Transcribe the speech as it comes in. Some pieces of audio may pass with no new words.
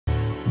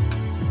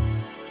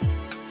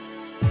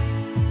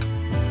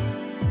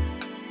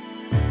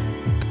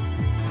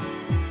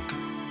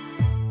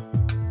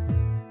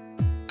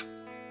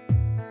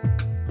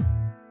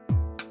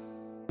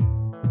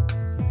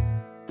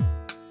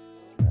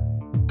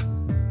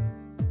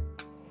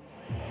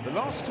The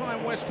last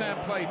time West Ham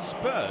played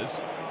Spurs,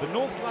 the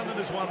North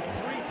Londoners won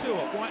 3-2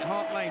 at White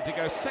Hart Lane to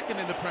go second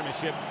in the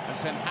Premiership and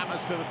send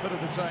Hammers to the foot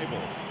of the table.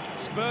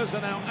 Spurs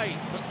are now 8th,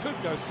 but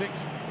could go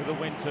 6th with a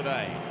win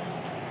today.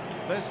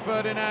 There's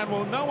Ferdinand.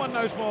 Well, no one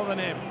knows more than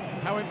him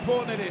how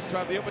important it is to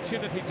have the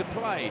opportunity to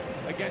play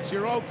against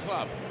your old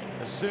club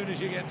as soon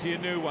as you get to your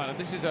new one, and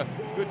this is a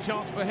good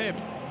chance for him.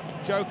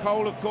 Joe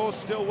Cole, of course,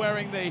 still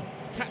wearing the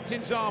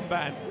captain's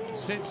armband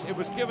since it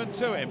was given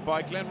to him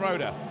by Glenn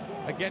Roeder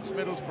against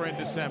Middlesbrough in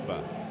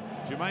December.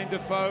 Jermaine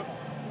Defoe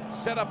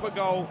set up a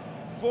goal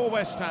for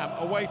West Ham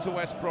away to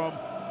West Brom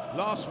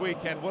last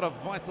weekend. What a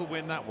vital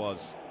win that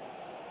was.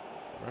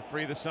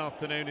 Referee this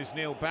afternoon is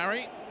Neil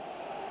Barry.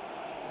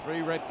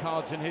 3 red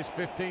cards in his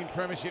 15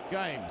 Premiership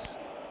games.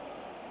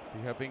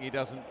 Be hoping he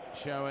doesn't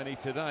show any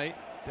today.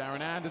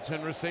 Darren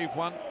Anderton received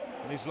one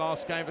in his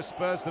last game for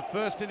Spurs, the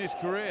first in his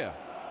career.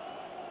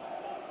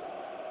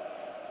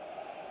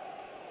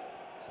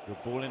 It's a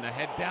good ball in the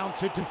head down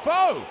to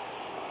Defoe.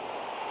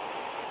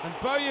 And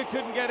Bowyer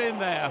couldn't get in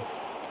there.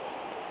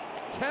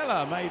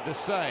 Keller made the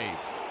save.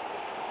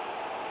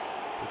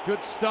 A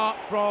good start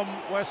from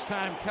West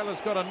Ham. Keller's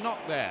got a knock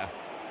there.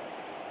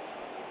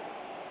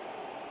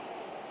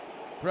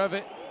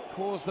 Brevitt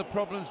caused the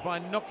problems by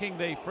knocking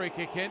the free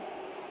kick in.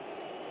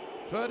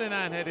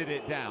 Ferdinand headed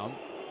it down.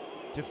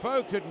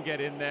 Defoe couldn't get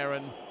in there,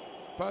 and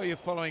Bowyer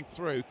following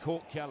through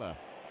caught Keller.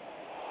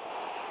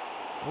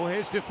 Well,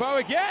 here's Defoe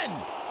again.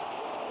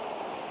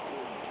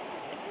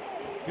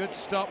 Good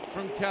stop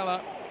from Keller.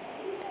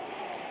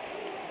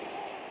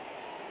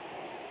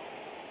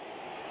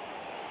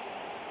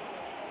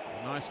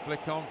 A nice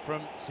flick on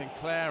from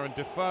Sinclair, and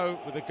Defoe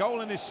with a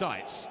goal in his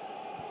sights.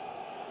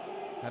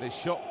 Had his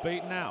shot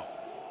beaten out.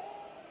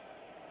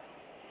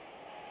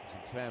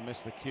 Sinclair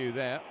missed the cue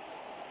there.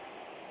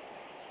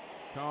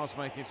 Carr's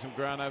making some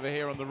ground over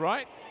here on the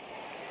right.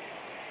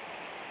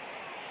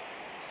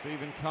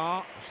 Stephen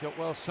Carr, shot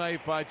well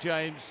saved by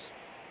James.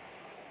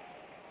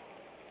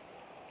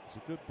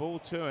 It's a good ball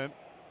to him.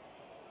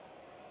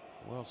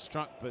 Well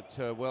struck, but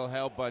well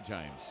held by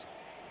James.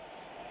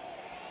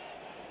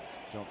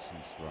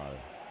 Johnson's throw.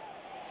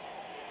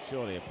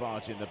 Surely a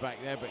barge in the back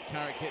there, but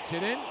Carrick hits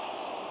it in.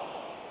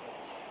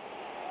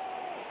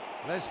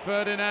 Les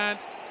Ferdinand,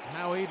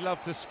 how he'd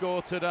love to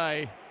score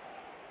today.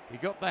 He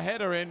got the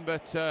header in,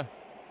 but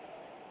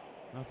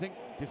I think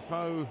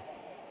Defoe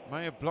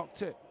may have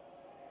blocked it.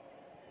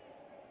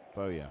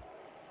 Bowyer.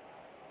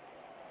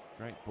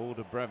 Great ball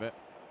to Brevitt.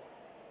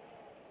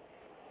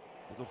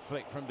 Little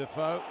flick from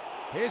Defoe.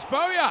 Here's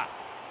Bowyer!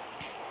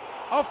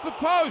 Off the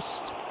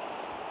post!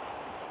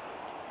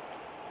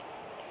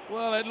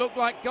 Well, it looked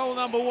like goal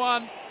number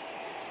 1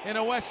 in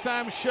a West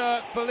Ham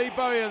shirt for Lee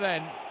Bowyer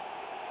then.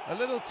 A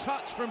little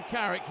touch from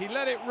Carrick. He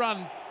let it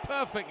run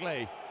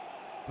perfectly.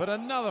 But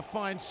another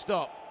fine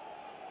stop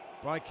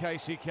by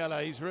Casey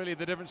Keller. He's really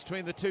the difference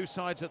between the two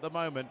sides at the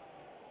moment.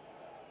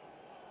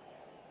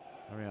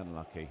 Very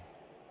unlucky.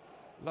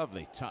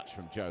 Lovely touch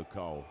from Joe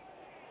Cole.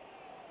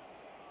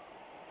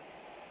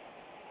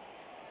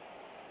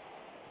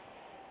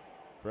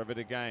 Brevitt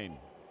again.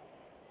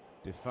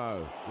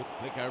 Defoe, good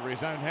flick over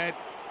his own head.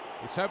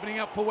 It's opening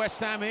up for West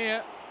Ham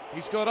here.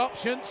 He's got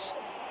options.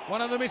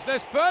 One of them is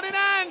Les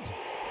Ferdinand.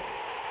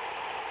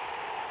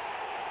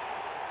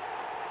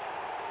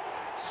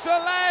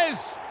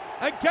 Soles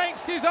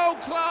against his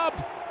old club.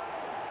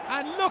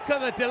 And look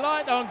at the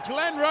delight on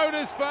Glenn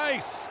Roeder's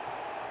face.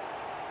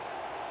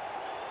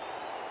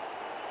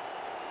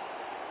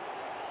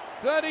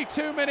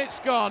 32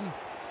 minutes gone,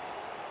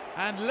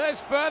 and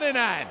Les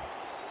Ferdinand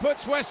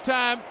puts West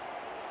Ham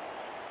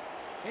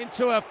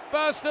into a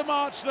 1st of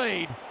March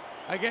lead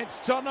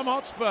against Tottenham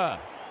Hotspur.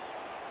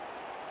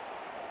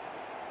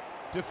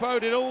 Defoe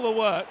did all the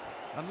work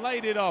and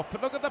laid it off,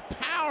 but look at the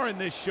power in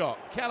this shot.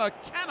 Keller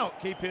cannot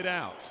keep it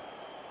out.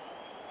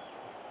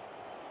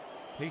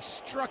 He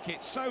struck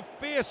it so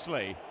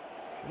fiercely,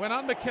 went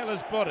under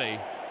Keller's body.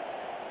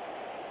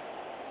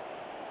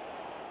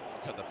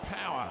 Look at the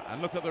power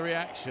and look at the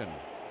reaction.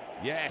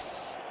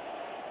 Yes.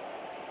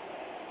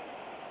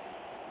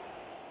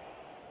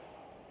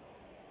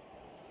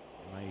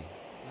 They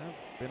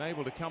have been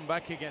able to come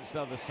back against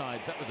other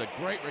sides. That was a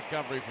great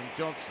recovery from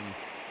Johnson.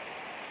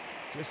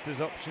 Just as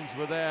options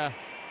were there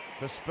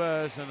for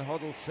Spurs, and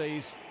Hoddle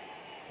sees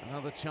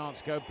another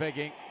chance go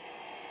begging.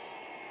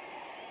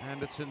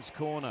 Anderton's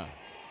corner.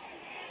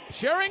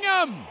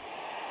 Sheringham!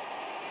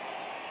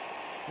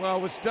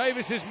 Well, was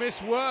Davis's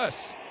miss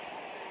worse?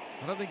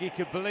 I don't think he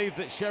could believe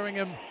that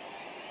Sheringham,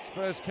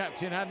 Spurs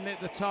captain, hadn't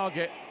hit the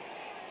target.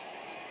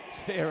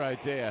 Dear, oh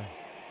dear.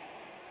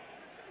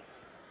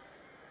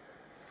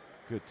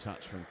 Good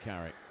touch from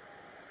Carrick.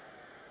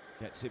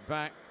 Gets it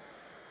back.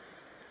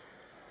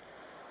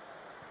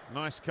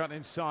 Nice cut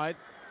inside.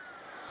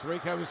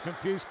 Tarico was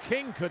confused.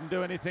 King couldn't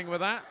do anything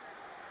with that.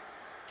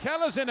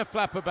 Keller's in a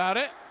flap about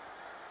it.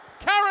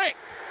 Carrick!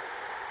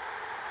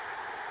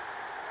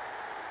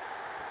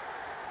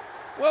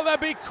 Will there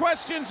be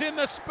questions in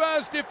the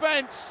Spurs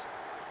defence?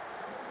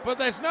 But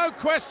there's no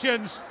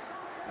questions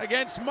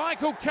against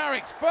Michael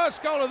Carrick's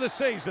first goal of the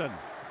season.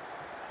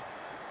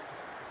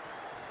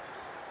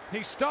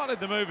 He started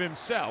the move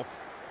himself,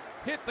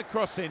 hit the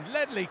cross in.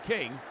 Ledley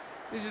King,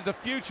 this is a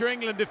future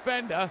England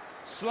defender,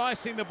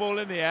 slicing the ball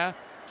in the air.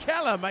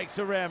 Keller makes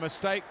a rare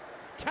mistake.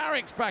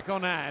 Carrick's back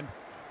on hand,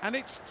 and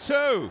it's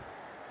 2.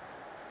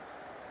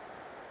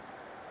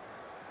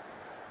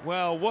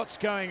 Well, what's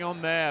going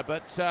on there?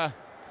 But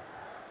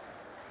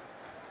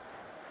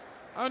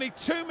only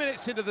 2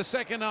 minutes into the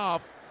second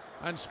half,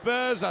 and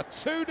Spurs are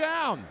 2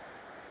 down.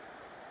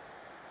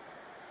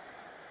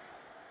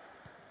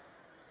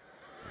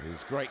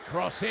 His great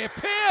cross here,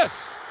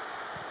 Pearce!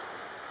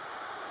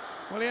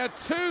 Well, he had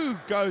 2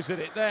 goes at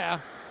it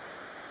there,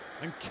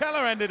 and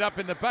Keller ended up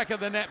in the back of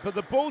the net, but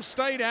the ball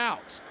stayed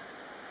out.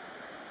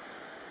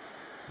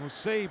 We'll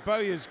see.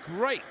 Bowyer's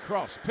great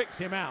cross picks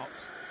him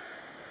out.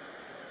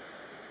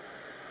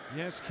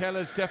 Yes,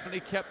 Keller's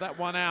definitely kept that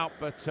one out,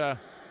 but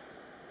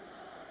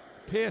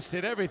Pearce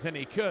did everything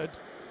he could.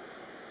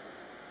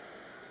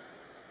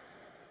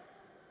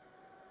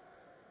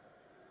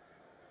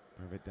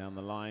 Move it down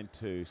the line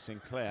to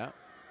Sinclair.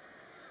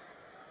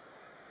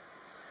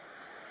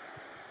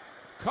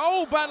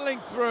 Cole battling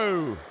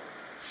through.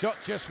 Shot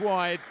just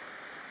wide.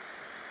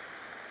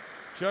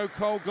 Joe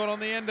Cole got on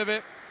the end of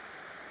it.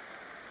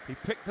 He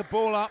picked the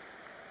ball up.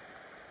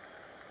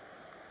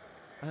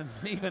 And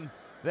even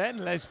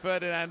then, Les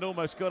Ferdinand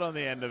almost got on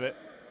the end of it.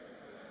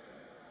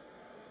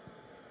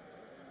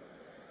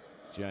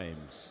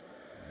 James.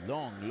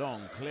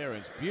 Long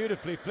clearance.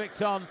 Beautifully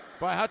flicked on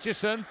by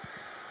Hutchison.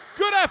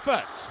 Good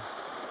effort!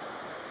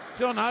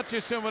 John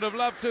Hutchison would have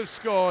loved to have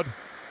scored.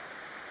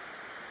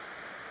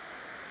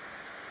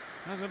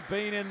 Hasn't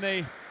been in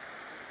the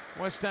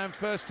West Ham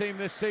first team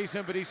this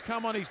season, but he's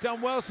come on. He's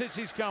done well since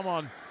he's come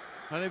on.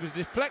 And it was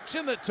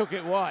deflection that took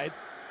it wide.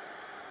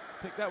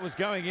 I think that was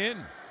going in.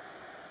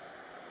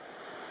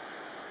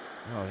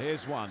 Oh,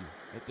 here's one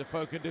that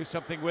Defoe can do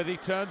something with. He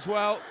turns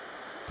well.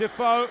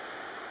 Defoe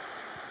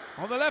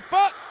on the left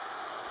foot.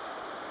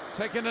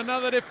 Taking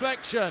another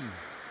deflection.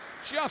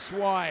 Just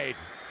wide.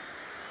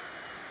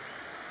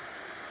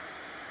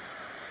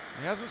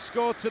 He hasn't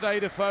scored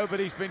today, Defoe, but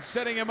he's been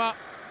setting him up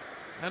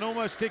and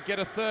almost did get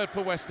a third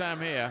for West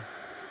Ham here.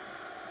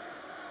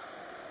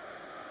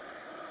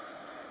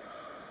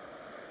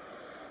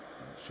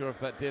 Not sure if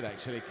that did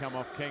actually come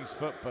off King's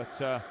foot,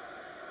 but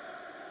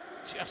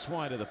just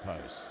wide of the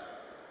post.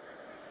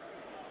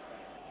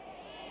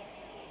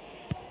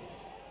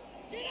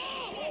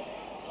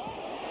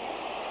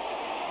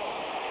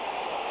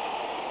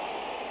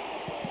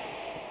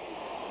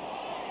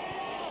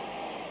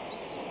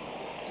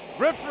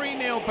 Referee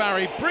Neil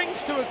Barry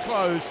brings to a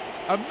close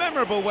a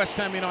memorable West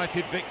Ham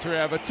United victory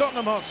over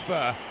Tottenham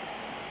Hotspur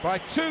by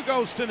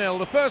 2-0.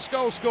 The first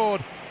goal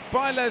scored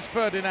by Les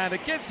Ferdinand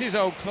against his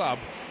old club.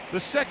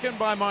 The second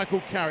by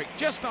Michael Carrick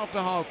just after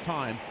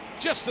half-time,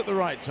 just at the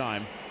right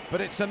time.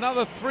 But it's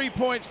another 3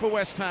 points for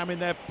West Ham in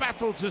their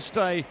battle to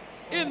stay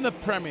in the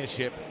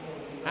Premiership,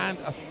 and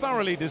a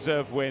thoroughly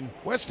deserved win.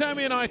 West Ham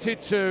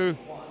United 2,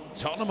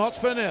 Tottenham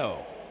Hotspur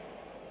 0.